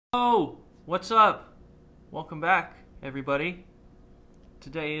Oh, what's up? Welcome back, everybody.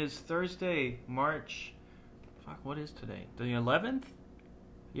 Today is Thursday, March. Fuck, what is today? The 11th?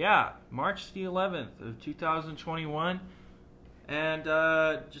 Yeah, March the 11th of 2021. And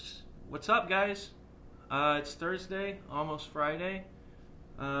just what's up, guys? It's Thursday, almost Friday.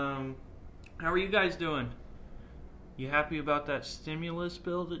 How are you guys doing? You happy about that stimulus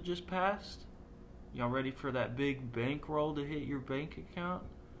bill that just passed? Y'all ready for that big bankroll to hit your bank account?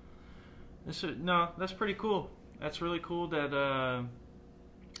 No, that's pretty cool. That's really cool that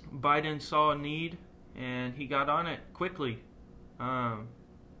Biden saw a need and he got on it quickly. From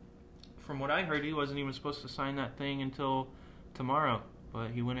what I heard, he wasn't even supposed to sign that thing until tomorrow,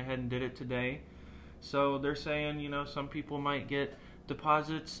 but he went ahead and did it today. So they're saying, some people might get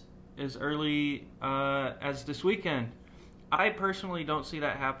deposits as early as this weekend. I personally don't see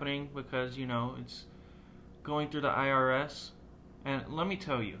that happening because, it's going through the IRS. And let me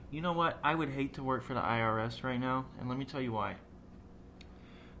tell you, you know what? I would hate to work for the IRS right now, and let me tell you why.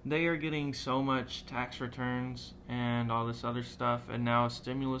 They are getting so much tax returns and all this other stuff, and now a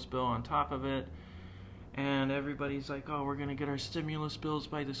stimulus bill on top of it. And everybody's like, oh, we're going to get our stimulus bills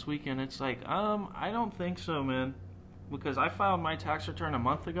by this weekend. It's like, I don't think so, man. Because I filed my tax return a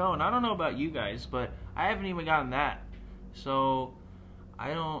month ago, and I don't know about you guys, but I haven't even gotten that. So,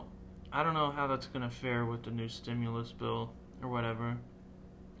 I don't know how that's going to fare with the new stimulus bill or whatever.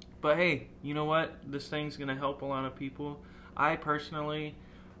 But hey, you know what? This thing's gonna help a lot of people. I personally,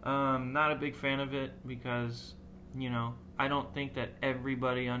 not a big fan of it because, I don't think that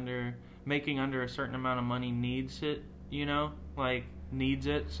everybody making under a certain amount of money needs it, needs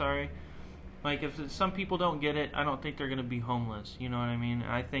it, sorry. Like, if some people don't get it, I don't think they're gonna be homeless, you know what I mean?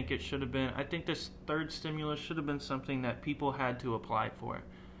 I think this third stimulus should have been something that people had to apply for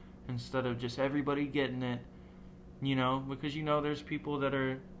instead of just everybody getting it. Because there's people that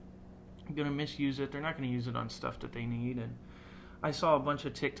are going to misuse it. They're not going to use it on stuff that they need. And I saw a bunch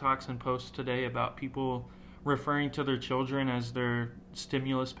of TikToks and posts today about people referring to their children as their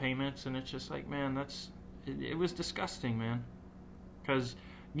stimulus payments. And it's just like, man, it was disgusting, man. Because,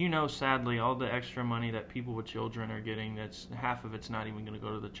 sadly, all the extra money that people with children are getting, half of it's not even going to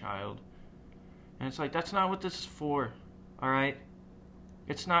go to the child. And it's like, that's not what this is for, all right?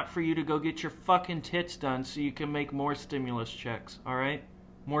 It's not for you to go get your fucking tits done so you can make more stimulus checks, alright?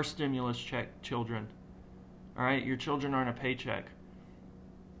 More stimulus check children. Alright? Your children aren't a paycheck.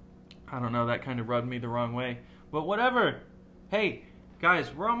 I don't know, that kind of rubbed me the wrong way. But whatever. Hey,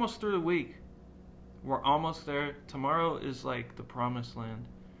 guys, we're almost through the week. We're almost there. Tomorrow is like the promised land.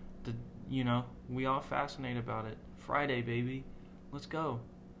 We all fascinate about it. Friday, baby. Let's go.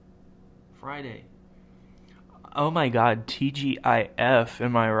 Friday. Oh my god, TGIF,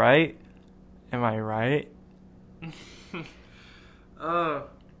 am I right? Am I right?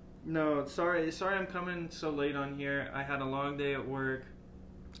 No, sorry I'm coming so late on here. I had a long day at work,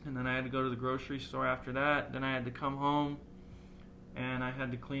 and then I had to go to the grocery store after that. Then I had to come home, and I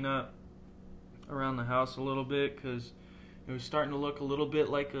had to clean up around the house a little bit, because it was starting to look a little bit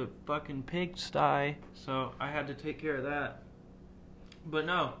like a fucking pigsty, so I had to take care of that. But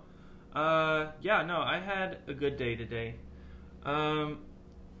no. I had a good day today.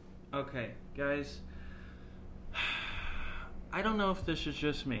 Okay, guys. I don't know if this is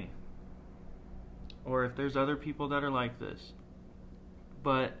just me, or if there's other people that are like this,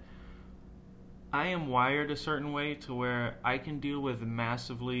 but I am wired a certain way to where I can deal with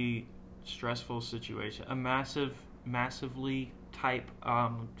massively stressful situation,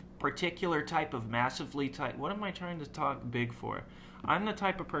 particular type of massively type. What am I trying to talk big for? I'm the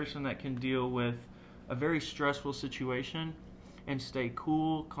type of person that can deal with a very stressful situation and stay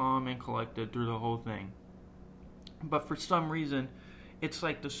cool, calm, and collected through the whole thing. But for some reason, it's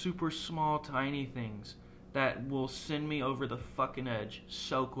like the super small, tiny things that will send me over the fucking edge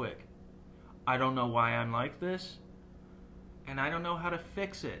so quick. I don't know why I'm like this, and I don't know how to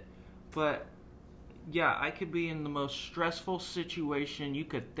fix it. But yeah, I could be in the most stressful situation you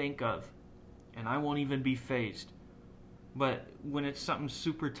could think of, and I won't even be fazed. But when it's something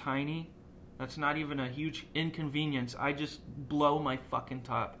super tiny, that's not even a huge inconvenience, I just blow my fucking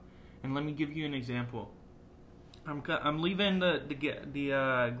top. And let me give you an example. I'm leaving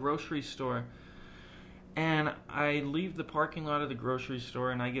the grocery store, and I leave the parking lot of the grocery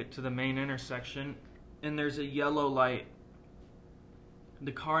store, and I get to the main intersection, and there's a yellow light.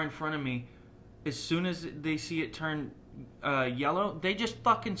 The car in front of me, as soon as they see it turn yellow, they just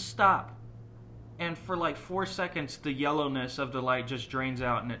fucking stop. And for like 4 seconds, the yellowness of the light just drains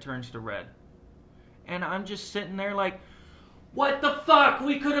out and it turns to red. And I'm just sitting there like, what the fuck?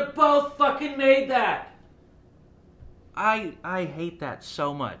 We could have both fucking made that. I hate that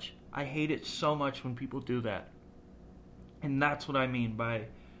so much. I hate it so much when people do that. And that's what I mean by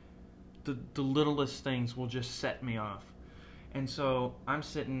the littlest things will just set me off. And so I'm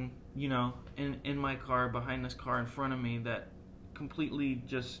sitting, in my car, behind this car in front of me that completely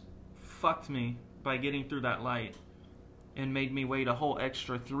just fucked me by getting through that light and made me wait a whole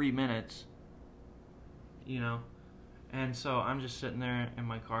extra 3 minutes, And so I'm just sitting there in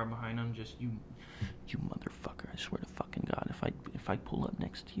my car behind him, just, you motherfucker, I swear to fucking God, if I pull up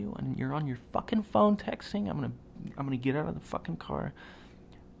next to you and you're on your fucking phone texting, I'm gonna get out of the fucking car.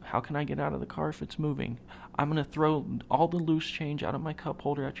 How can I get out of the car if it's moving? I'm gonna throw all the loose change out of my cup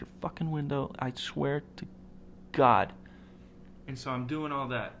holder at your fucking window. I swear to God. And so I'm doing all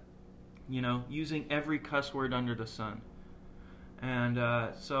that, using every cuss word under the sun. And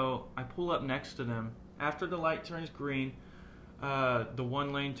so I pull up next to them. After the light turns green, the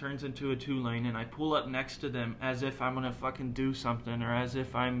one lane turns into a 2 lane, and I pull up next to them as if I'm gonna fucking do something, or as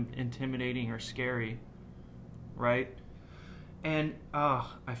if I'm intimidating or scary, right? And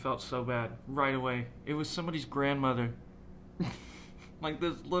I felt so bad right away. It was somebody's grandmother, like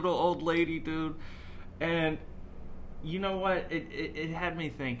this little old lady, dude. And you know what? It had me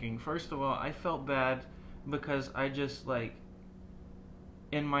thinking. First of all, I felt bad because I just,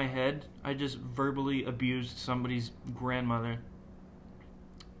 in my head, I just verbally abused somebody's grandmother.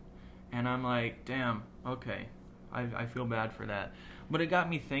 And I'm like, damn, okay, I feel bad for that. But it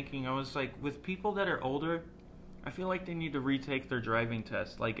got me thinking. I was like, with people that are older, I feel like they need to retake their driving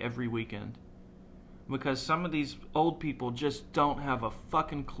test, every weekend. Because some of these old people just don't have a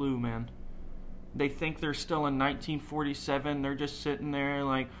fucking clue, man. They think they're still in 1947. They're just sitting there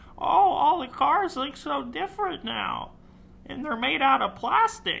like, oh, all the cars look so different now. And they're made out of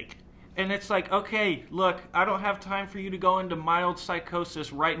plastic. And it's like, okay, look, I don't have time for you to go into mild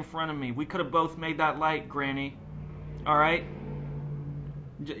psychosis right in front of me. We could have both made that light, Granny. All right?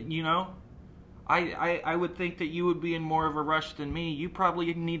 I would think that you would be in more of a rush than me. You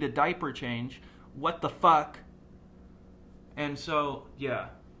probably need a diaper change. What the fuck? And so, yeah.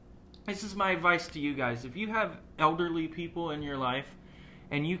 This is my advice to you guys. If you have elderly people in your life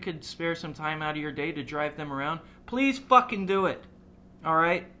and you could spare some time out of your day to drive them around, please fucking do it.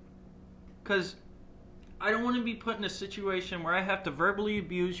 Alright? Because I don't want to be put in a situation where I have to verbally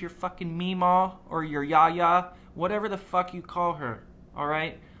abuse your fucking Meemaw or your Yaya, whatever the fuck you call her.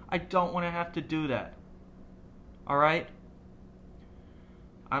 Alright? I don't want to have to do that. Alright?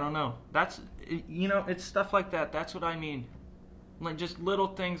 I don't know. It's stuff like that. That's what I mean. Just little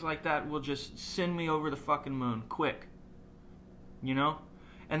things like that will just send me over the fucking moon. Quick.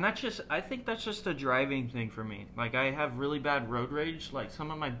 And I think that's just a driving thing for me. I have really bad road rage.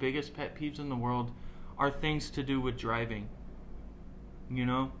 Some of my biggest pet peeves in the world are things to do with driving.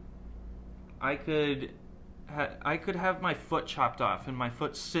 I could have my foot chopped off and my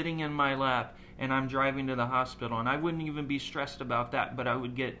foot sitting in my lap and I'm driving to the hospital, and I wouldn't even be stressed about that, but I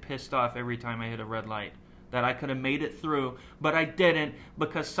would get pissed off every time I hit a red light. That I could have made it through, but I didn't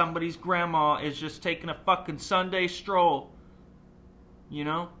because somebody's grandma is just taking a fucking Sunday stroll. You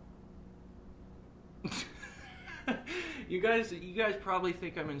guys probably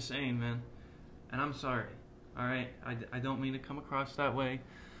think I'm insane, man. And I'm sorry. Alright? I don't mean to come across that way.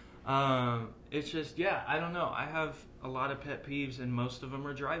 It's just, yeah, I don't know. I have a lot of pet peeves, and most of them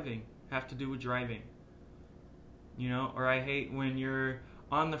are have to do with driving. Or I hate when you're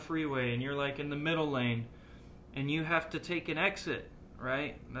on the freeway and you're in the middle lane and you have to take an exit,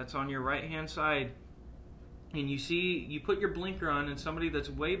 right? That's on your right hand side. And you put your blinker on, and somebody that's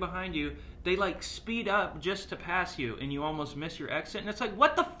way behind you, they speed up just to pass you, and you almost miss your exit. And it's like,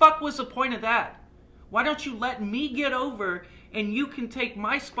 what the fuck was the point of that? Why don't you let me get over and you can take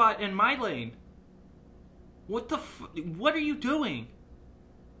my spot in my lane? What are you doing?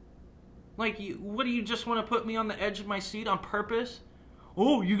 What do you just want to put me on the edge of my seat on purpose?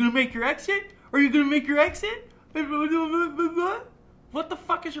 Oh, you gonna make your exit? Are you gonna make your exit? What the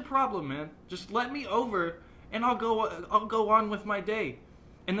fuck is your problem, man? Just let me over and I'll go on with my day.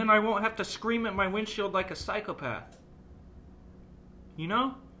 And then I won't have to scream at my windshield like a psychopath.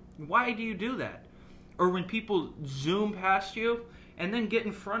 Why do you do that? Or when people zoom past you and then get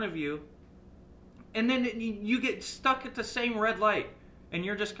in front of you, and then you get stuck at the same red light, and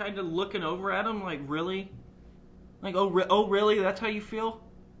you're just kind of looking over at them like, really? Oh, really? That's how you feel?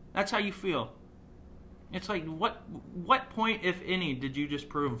 That's how you feel. It's like, what point, if any, did you just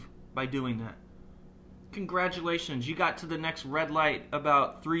prove by doing that? Congratulations, you got to the next red light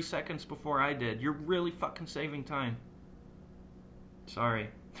about 3 seconds before I did. You're really fucking saving time. Sorry.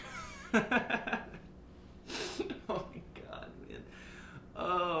 Oh my God, man.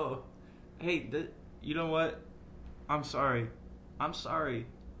 Oh. Hey, you know what? I'm sorry. I'm sorry.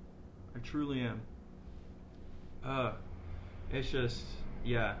 I truly am. It's just,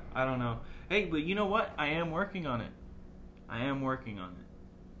 yeah, I don't know. Hey, but you know what? I am working on it. I am working on it.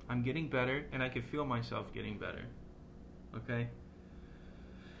 I'm getting better, and I can feel myself getting better. Okay?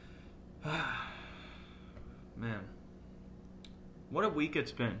 Man. What a week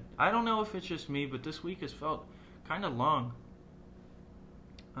it's been. I don't know if it's just me, but this week has felt kind of long.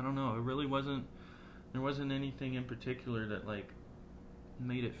 I don't know. It really wasn't, there wasn't anything in particular that, like,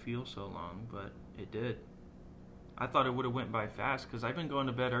 made it feel so long, but it did. I thought it would have went by fast because I've been going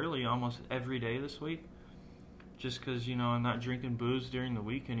to bed early almost every day this week. Just because, you know, I'm not drinking booze during the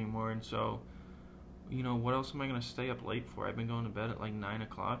week anymore. And so, you know, what else am I going to stay up late for? I've been going to bed at like 9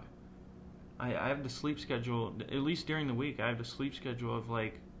 o'clock. I have the sleep schedule, at least during the week, I have the sleep schedule of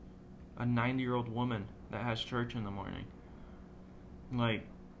like a 90-year-old woman that has church in the morning. Like,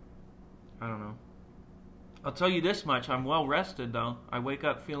 I don't know. I'll tell you this much, I'm well rested though. I wake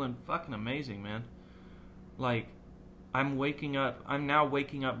up feeling fucking amazing, man. Like, I'm now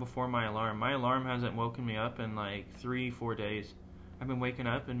waking up before my alarm. My alarm hasn't woken me up in like 3-4 days. I've been waking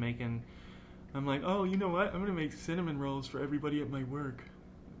up and I'm like, oh, you know what? I'm gonna make cinnamon rolls for everybody at my work.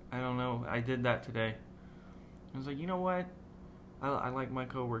 I don't know. I did that today. I was like, you know what? I like my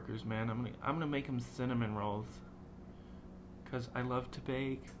coworkers, man. I'm gonna make them cinnamon rolls. 'Cause I love to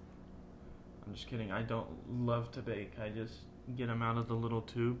bake. I'm just kidding. I don't love to bake. I just get them out of the little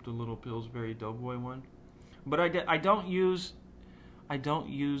tube, the little Pillsbury Doughboy one. But I don't use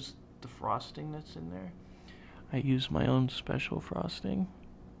the frosting that's in there. I use my own special frosting,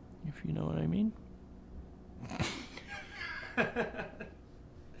 if you know what I mean.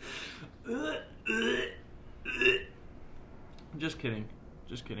 Just kidding.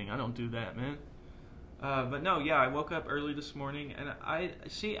 Just kidding. I don't do that, man. But no, yeah, I woke up early this morning, and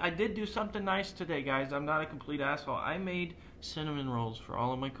I did do something nice today, guys. I'm not a complete asshole. I made cinnamon rolls for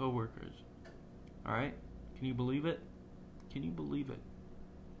all of my coworkers. All right? Can you believe it? Can you believe it?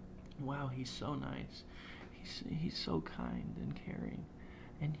 Wow, he's so nice. He's so kind and caring,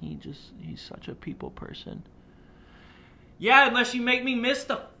 and he's such a people person. Yeah, unless you make me miss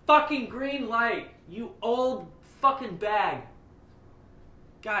the fucking green light, you old fucking bag.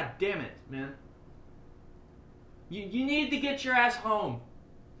 God damn it, man. You need to get your ass home.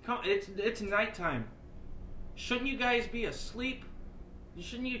 Come, it's nighttime. Shouldn't you guys be asleep?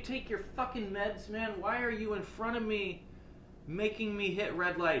 Shouldn't you take your fucking meds, man? Why are you in front of me making me hit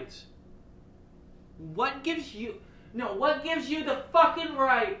red lights? What gives you the fucking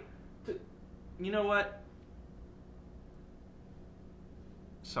right to... You know what?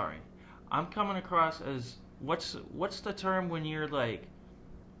 Sorry. I'm coming across as... What's the term when you're like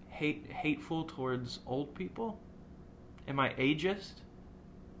hateful towards old people? Am I ageist?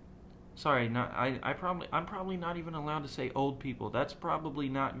 Sorry, I'm probably not even allowed to say old people. That's probably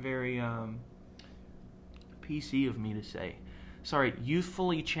not very PC of me to say. Sorry,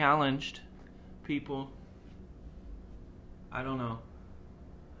 youthfully challenged people. I don't know.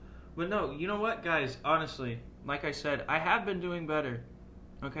 But no, you know what, guys? Honestly, like I said, I have been doing better.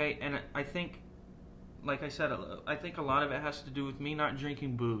 Okay? And I think, like I said, I think a lot of it has to do with me not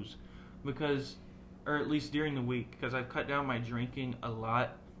drinking booze. Because, or at least during the week, because I've cut down my drinking a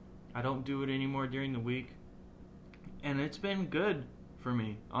lot. I don't do it anymore during the week. And it's been good for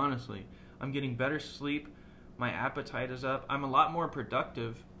me, honestly. I'm getting better sleep. My appetite is up. I'm a lot more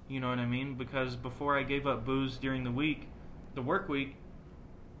productive, you know what I mean? Because before I gave up booze during the week, the work week,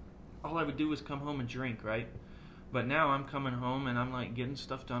 all I would do was come home and drink, right? But now I'm coming home and I'm like getting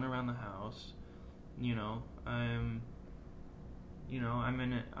stuff done around the house. You know, I'm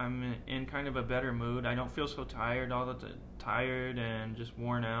in kind of a better mood. I don't feel so tired tired and just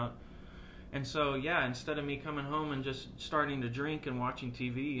worn out. And so, yeah, instead of me coming home and just starting to drink and watching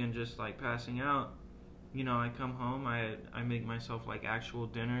TV and just like passing out, you know, I come home, I make myself like actual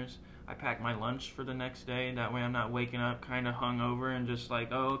dinners. I pack my lunch for the next day. That way I'm not waking up kind of hungover and just like,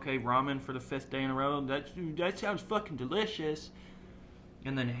 oh, okay, ramen for the 5th day in a row. That sounds fucking delicious.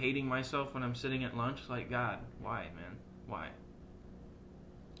 And then hating myself when I'm sitting at lunch. Like, God, why, man? Why?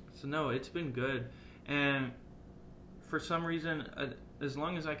 So, no, it's been good. And for some reason, as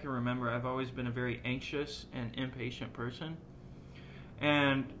long as I can remember, I've always been a very anxious and impatient person.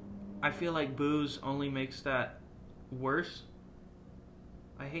 And I feel like booze only makes that worse.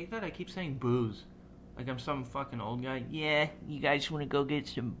 I hate that I keep saying booze. Like I'm some fucking old guy. Yeah, you guys want to go get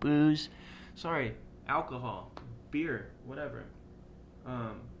some booze? Sorry, alcohol, beer, whatever.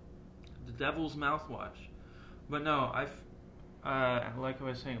 The devil's mouthwash. But no, like I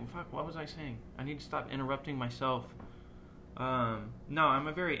was saying, fuck, what was I saying? I need to stop interrupting myself. No, I'm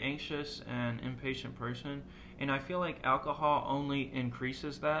a very anxious and impatient person, and I feel like alcohol only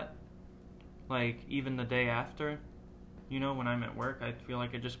increases that. Like even the day after, when I'm at work, I feel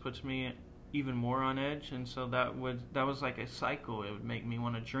like it just puts me even more on edge, and so that was like a cycle. It would make me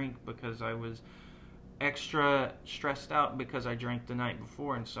want to drink because I was extra stressed out because I drank the night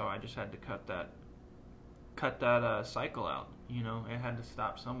before, and so I just had to cut that cycle out. It had to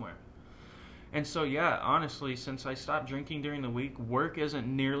stop somewhere. And so, yeah, honestly, since I stopped drinking during the week, work isn't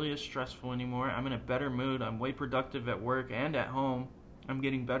nearly as stressful anymore. I'm in a better mood. I'm way productive at work and at home. I'm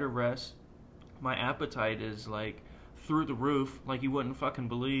getting better rest. My appetite is like through the roof, like you wouldn't fucking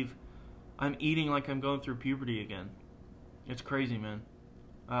believe. I'm eating like I'm going through puberty again. It's crazy, man.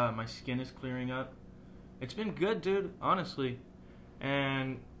 My skin is clearing up. It's been good, dude, honestly.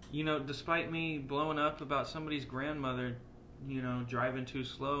 And, despite me blowing up about somebody's grandmother, driving too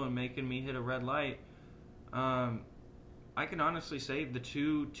slow and making me hit a red light, I can honestly say the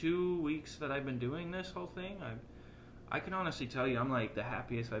two weeks that I've been doing this whole thing, I can honestly tell you I'm like the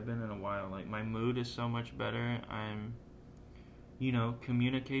happiest I've been in a while. Like my mood is so much better. I'm,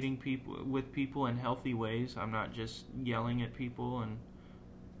 communicating with people in healthy ways. I'm not just yelling at people and,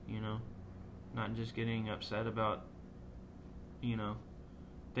 not just getting upset about,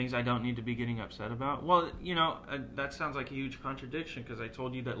 things I don't need to be getting upset about. Well, that sounds like a huge contradiction because I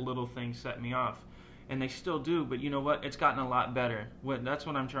told you that little things set me off, and they still do. But you know what? It's gotten a lot better. That's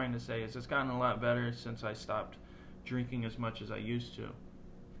what I'm trying to say is it's gotten a lot better since I stopped drinking as much as I used to.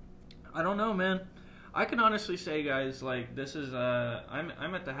 I don't know, man. I can honestly say, guys, like this is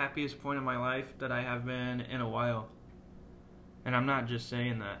I'm at the happiest point in my life that I have been in a while, and I'm not just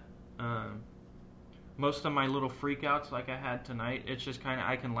saying that. Most of my little freakouts like I had tonight, it's just kind of,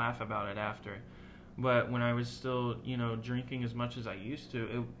 I can laugh about it after. But when I was still, drinking as much as I used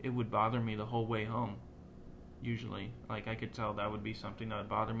to, it would bother me the whole way home. Usually. Like I could tell that would be something that would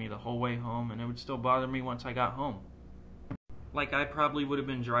bother me the whole way home, and it would still bother me once I got home. Like I probably would have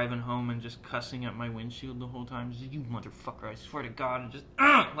been driving home and just cussing at my windshield the whole time. Just, you motherfucker, I swear to God, and just,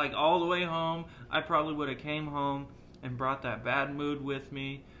 like all the way home. I probably would have came home and brought that bad mood with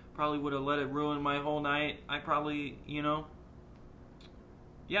me. Probably would have let it ruin my whole night. I probably,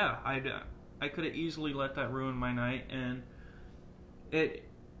 yeah, I could have easily let that ruin my night. And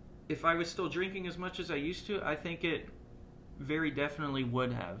if I was still drinking as much as I used to, I think it very definitely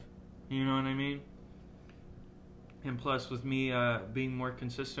would have. You know what I mean? And plus, with me being more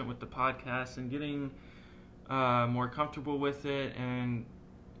consistent with the podcast and getting more comfortable with it and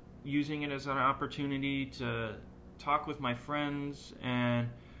using it as an opportunity to talk with my friends and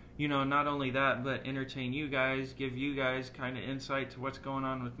not only that, but entertain you guys, give you guys kind of insight to what's going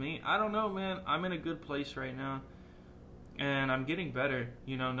on with me. I don't know, man. I'm in a good place right now, and I'm getting better.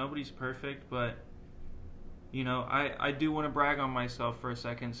 Nobody's perfect, but, I do want to brag on myself for a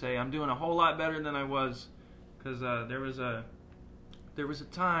second, say I'm doing a whole lot better than I was, because there was a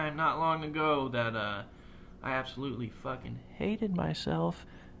time not long ago that I absolutely fucking hated myself.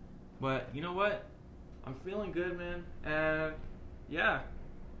 But you know what? I'm feeling good, man, and yeah.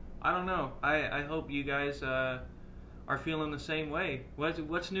 I don't know. I hope you guys are feeling the same way.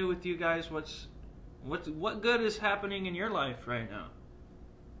 What's new with you guys? What good is happening in your life right now?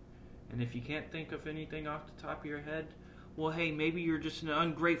 And if you can't think of anything off the top of your head, well, hey, maybe you're just an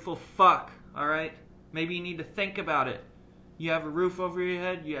ungrateful fuck. All right? Maybe you need to think about it. You have a roof over your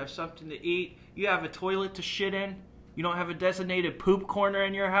head. You have something to eat. You have a toilet to shit in. You don't have a designated poop corner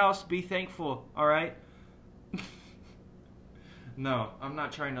in your house. Be thankful. All right? No, I'm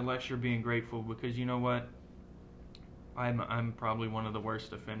not trying to lecture being grateful because you know what? I'm probably one of the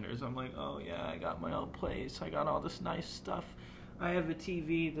worst offenders. I'm like, oh yeah, I got my own place. I got all this nice stuff. I have a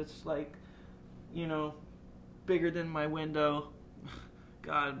TV that's like, bigger than my window.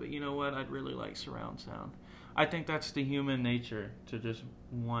 God, but you know what? I'd really like surround sound. I think that's the human nature to just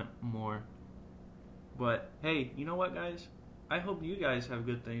want more. But hey, you know what, guys? I hope you guys have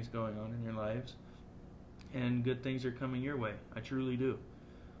good things going on in your lives. And good things are coming your way. I truly do.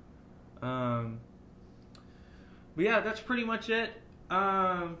 But yeah, that's pretty much it.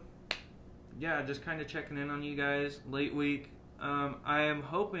 Yeah, just kind of checking in on you guys. Late week. I am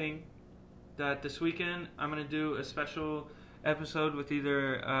hoping that this weekend I'm going to do a special episode with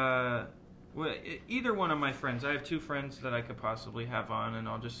either one of my friends. I have two friends that I could possibly have on, and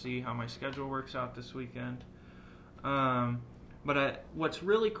I'll just see how my schedule works out this weekend. But what's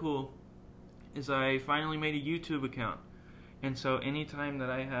really cool is I finally made a YouTube account. And so anytime that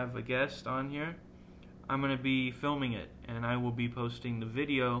I have a guest on here, I'm going to be filming it. And I will be posting the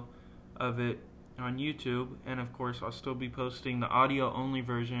video of it on YouTube. And of course, I'll still be posting the audio-only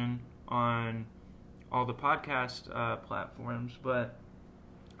version on all the podcast platforms, but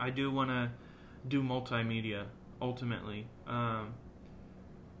I do want to do multimedia ultimately.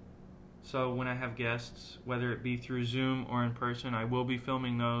 So when I have guests, whether it be through Zoom or in person, I will be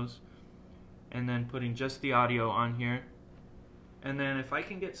filming those and then putting just the audio on here. And then if I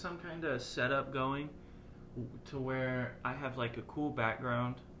can get some kind of setup going to where I have like a cool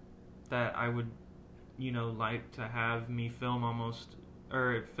background that I would, like to have me film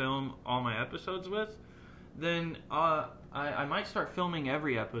film all my episodes with, then I might start filming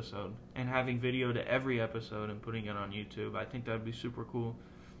every episode and having video to every episode and putting it on YouTube. I think that'd be super cool.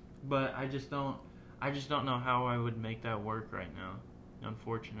 But I just don't know how I would make that work right now,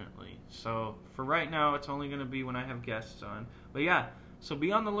 unfortunately. So for right now, it's only going to be when I have guests on. But yeah, so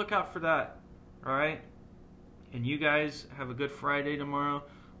be on the lookout for that, all right? And you guys have a good Friday tomorrow.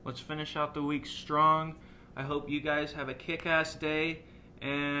 Let's finish out the week strong. I hope you guys have a kick-ass day.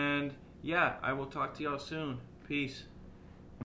 And yeah, I will talk to y'all soon. Peace.